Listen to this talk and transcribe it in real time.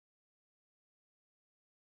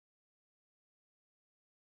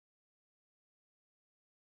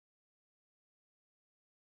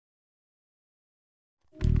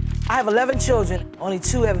I have 11 children. Only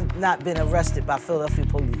 2 have not been arrested by Philadelphia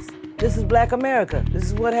police. This is Black America. This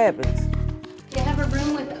is what happens. You have a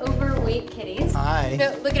room with overweight kitties. Hi.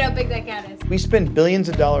 Look at how big that cat is. We spend billions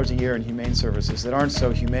of dollars a year in humane services that aren't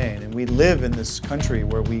so humane, and we live in this country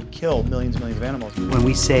where we kill millions and millions of animals. When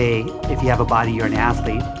we say, if you have a body, you're an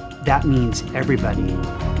athlete, that means everybody.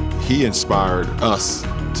 He inspired us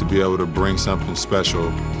to be able to bring something special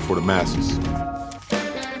for the masses.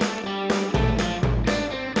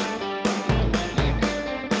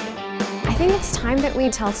 I think it's time that we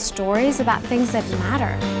tell stories about things that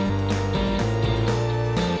matter.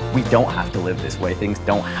 We don't have to live this way. Things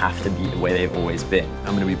don't have to be the way they've always been.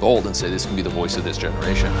 I'm going to be bold and say this can be the voice of this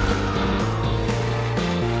generation.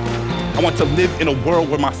 I want to live in a world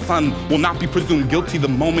where my son will not be presumed guilty the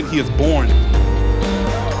moment he is born.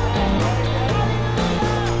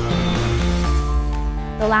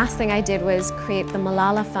 The last thing I did was create the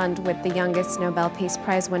Malala Fund with the youngest Nobel Peace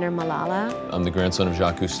Prize winner, Malala. I'm the grandson of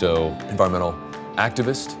Jacques Cousteau, environmental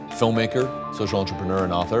activist, filmmaker, social entrepreneur,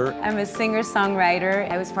 and author. I'm a singer-songwriter.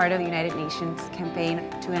 I was part of the United Nations campaign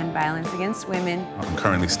to end violence against women. I'm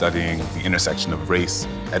currently studying the intersection of race,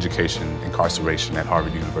 education, incarceration at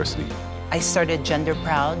Harvard University. I started Gender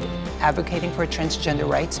Proud, advocating for transgender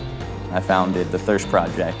rights. I founded the Thirst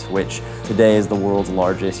Project, which today is the world's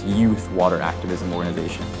largest youth water activism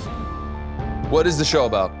organization. What is the show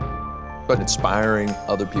about? But inspiring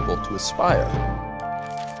other people to aspire.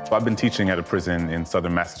 So I've been teaching at a prison in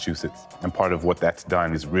southern Massachusetts, and part of what that's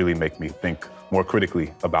done is really make me think more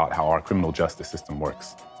critically about how our criminal justice system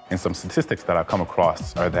works. And some statistics that I've come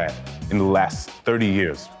across are that in the last 30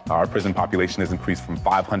 years, our prison population has increased from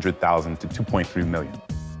 500,000 to 2.3 million.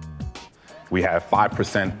 We have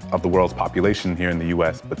 5% of the world's population here in the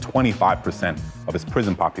US, but 25% of its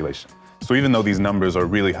prison population. So even though these numbers are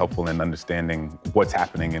really helpful in understanding what's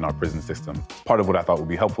happening in our prison system, part of what I thought would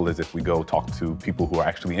be helpful is if we go talk to people who are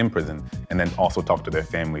actually in prison and then also talk to their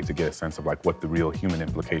family to get a sense of like what the real human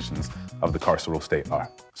implications of the carceral state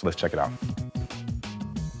are. So let's check it out.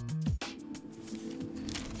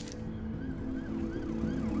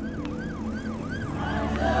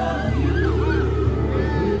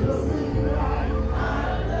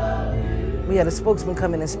 We had a spokesman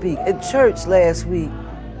come in and speak at church last week.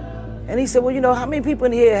 And he said, well, you know, how many people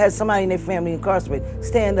in here had somebody in their family incarcerated?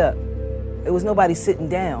 Stand up. There was nobody sitting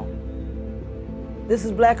down. This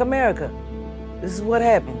is Black America. This is what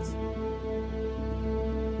happens.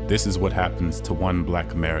 This is what happens to one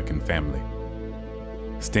Black American family.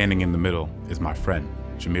 Standing in the middle is my friend,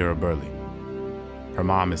 Jamira Burley. Her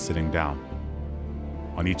mom is sitting down.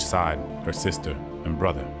 On each side, her sister and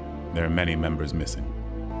brother. There are many members missing.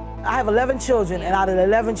 I have 11 children, and out of the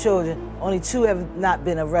 11 children, only 2 have not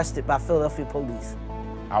been arrested by Philadelphia police.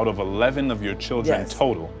 Out of 11 of your children Yes.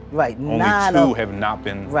 total, Right, only 9 2 have not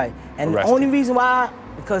been Right, and arrested. the only reason why,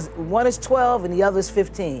 because one is 12 and the other is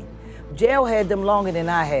 15. Jail had them longer than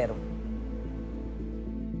I had them.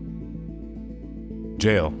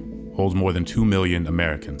 Jail holds more than 2 million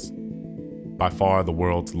Americans, by far the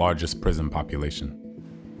world's largest prison population.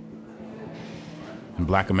 And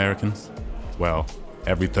Black Americans? Well,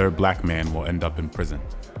 every 3rd Black man will end up in prison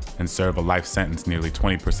and serve a life sentence nearly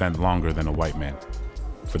 20% longer than a white man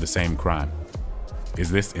for the same crime. Is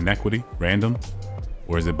this inequity, random,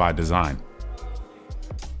 or is it by design?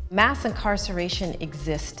 Mass incarceration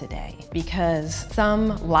exists today because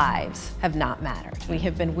some lives have not mattered. We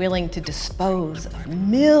have been willing to dispose of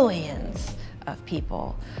millions of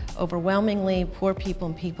people, overwhelmingly poor people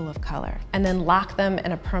and people of color, and then lock them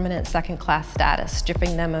in a permanent second-class status,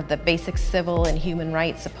 stripping them of the basic civil and human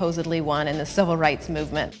rights supposedly won in the civil rights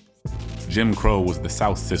movement. Jim Crow was the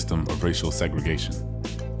South's system of racial segregation.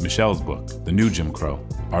 Michelle's book, The New Jim Crow,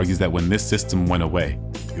 argues that when this system went away,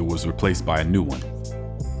 it was replaced by a new one,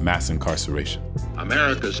 mass incarceration.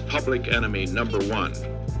 America's public enemy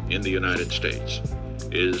 #1 in the United States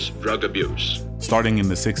is drug abuse. Starting in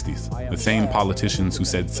the 60s, the same politicians who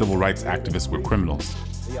said civil rights activists were criminals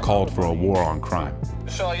called for a war on crime.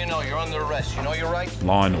 That's all you know. You're under arrest. You know your right?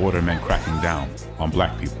 Law and order meant cracking down on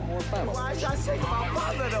Black people.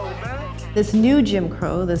 This new Jim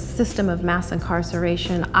Crow, this system of mass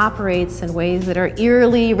incarceration, operates in ways that are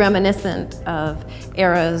eerily reminiscent of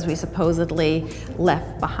eras we supposedly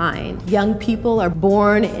left behind. Young people are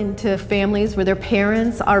born into families where their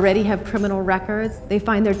parents already have criminal records. They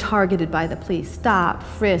find they're targeted by the police, stopped,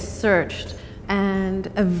 frisked, searched, and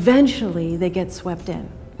eventually they get swept in.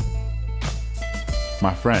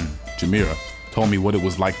 My friend, Jamira, told me what it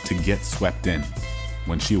was like to get swept in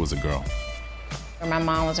when she was a girl. My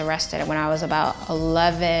mom was arrested when I was about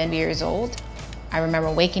 11 years old. I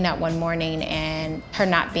remember waking up one morning and her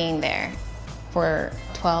not being there. For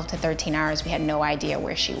 12 to 13 hours, we had no idea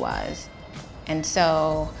where she was. And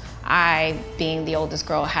so I, being the oldest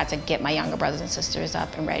girl, had to get my younger brothers and sisters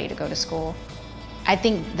up and ready to go to school. I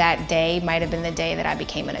think that day might have been the day that I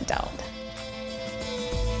became an adult.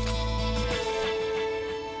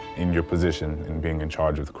 In your position in being in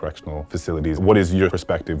charge of the correctional facilities, what is your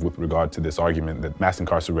perspective with regard to this argument that mass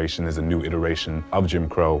incarceration is a new iteration of Jim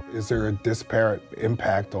Crow? Is there a disparate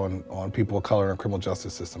impact on people of color in the criminal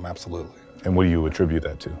justice system? Absolutely. And what do you attribute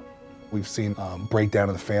that to? We've seen breakdown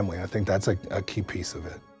of the family. I think that's a key piece of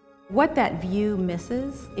it. What that view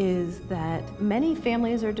misses is that many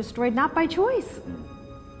families are destroyed not by choice.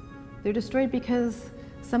 They're destroyed because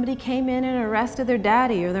somebody came in and arrested their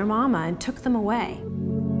daddy or their mama and took them away.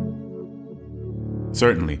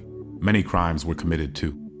 Certainly, many crimes were committed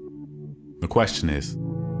too. The question is,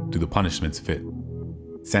 do the punishments fit?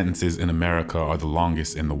 Sentences in America are the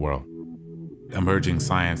longest in the world. Emerging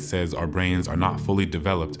science says our brains are not fully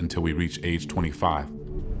developed until we reach age 25.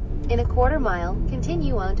 In a quarter mile,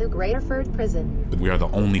 continue on to Graterford Prison. But we are the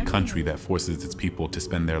only country that forces its people to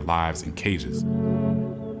spend their lives in cages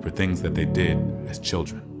for things that they did as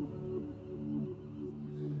children.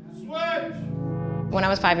 When I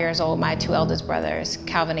was 5 years old, my two eldest brothers,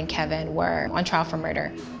 Calvin and Kevin, were on trial for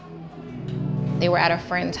murder. They were at a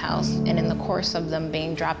friend's house, and in the course of them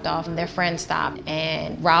being dropped off, their friend stopped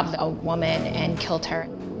and robbed a woman and killed her.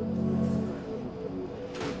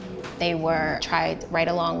 They were tried right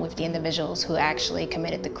along with the individuals who actually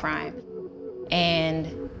committed the crime. And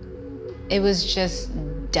it was just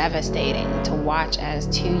devastating to watch as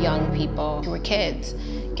two young people who were kids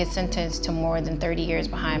get sentenced to more than 30 years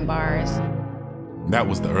behind bars. That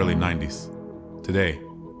was the early 90s. Today,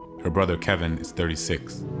 her brother Kevin is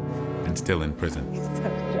 36 and still in prison.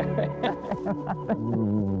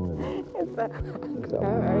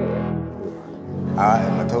 I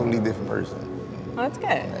am a totally different person. Well, that's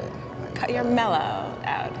good. You're mellow out.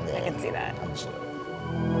 Yeah, I can see that.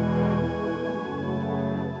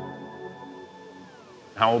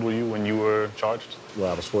 How old were you when you were charged?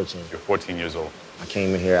 Well, I was 14. You're 14 years old. I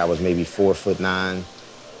came in here, I was maybe 4'9",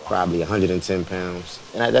 probably 110 pounds.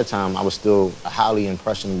 And at that time, I was still a highly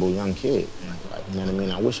impressionable young kid. Like, you know what I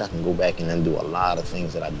mean? I wish I could go back and undo a lot of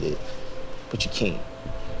things that I did, but you can't.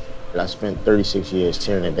 I spent 36 years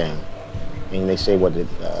tearing it down. And they say what the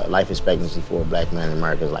life expectancy for a black man in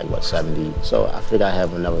America is like, what, 70? So I figure I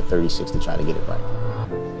have another 36 to try to get it right.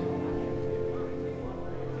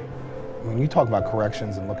 When you talk about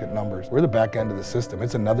corrections and look at numbers, we're the back end of the system.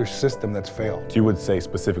 It's another system that's failed. You would say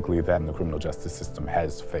specifically that the criminal justice system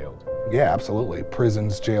has failed? Yeah, absolutely.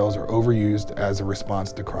 Prisons, jails are overused as a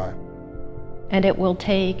response to crime. And it will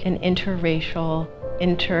take an interracial,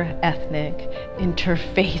 inter-ethnic,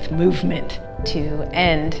 interfaith movement to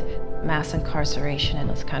end mass incarceration in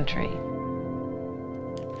this country.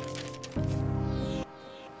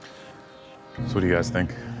 So what do you guys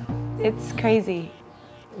think? It's crazy.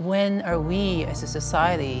 When are we as a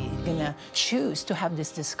society gonna choose to have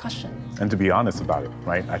this discussion? And to be honest about it,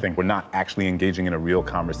 right? I think we're not actually engaging in a real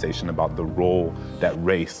conversation about the role that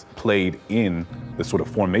race played in the sort of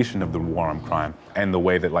formation of the war on crime and the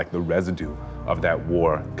way that like the residue of that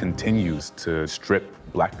war continues to strip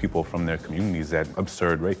black people from their communities at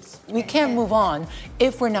absurd rates. We can't move on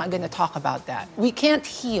if we're not gonna talk about that. We can't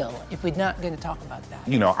heal if we're not gonna talk about that.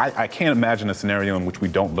 You know, I can't imagine a scenario in which we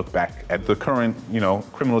don't look back at the current, you know,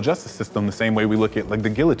 criminal justice system the same way we look at like the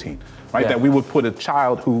guillotine, right? Yeah. That we would put a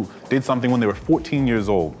child who did something when they were 14 years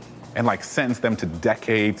old and like sentence them to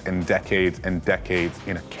decades and decades and decades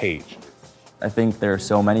in a cage. I think there are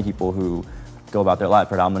so many people who go about their life,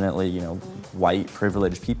 predominantly, you know, white,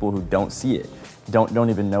 privileged people who don't see it, don't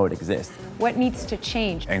even know it exists. What needs to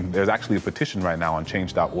change? And there's actually a petition right now on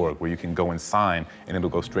change.org where you can go and sign and it'll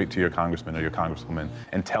go straight to your congressman or your congresswoman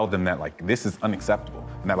and tell them that like this is unacceptable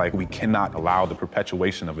and that like we cannot allow the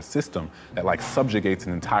perpetuation of a system that like subjugates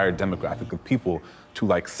an entire demographic of people to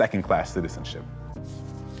like second-class citizenship.